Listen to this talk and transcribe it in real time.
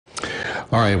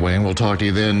All right, Wayne, we'll talk to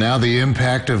you then. Now, the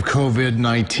impact of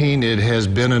COVID-19, it has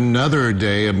been another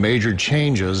day of major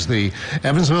changes. The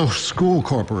Evansville School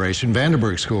Corporation,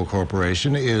 Vandenberg School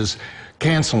Corporation, is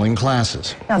canceling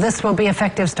classes. Now, this will be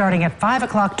effective starting at 5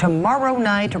 o'clock tomorrow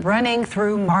night, running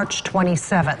through March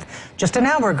 27th. Just an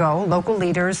hour ago, local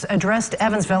leaders addressed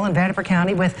Evansville and Vanderburgh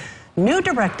County with new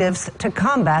directives to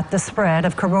combat the spread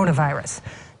of coronavirus.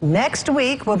 Next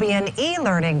week will be an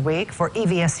e-learning week for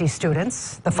EVSC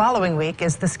students. The following week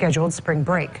is the scheduled spring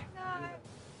break.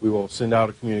 We will send out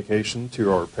a communication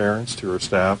to our parents, to our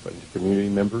staff, and to community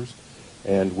members,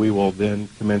 and we will then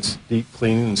commence deep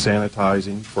cleaning and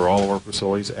sanitizing for all of our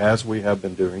facilities as we have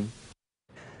been doing.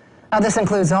 Now, this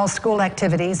includes all school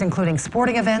activities, including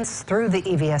sporting events through the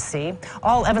EVSC.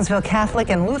 All Evansville Catholic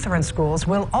and Lutheran schools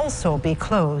will also be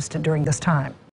closed during this time.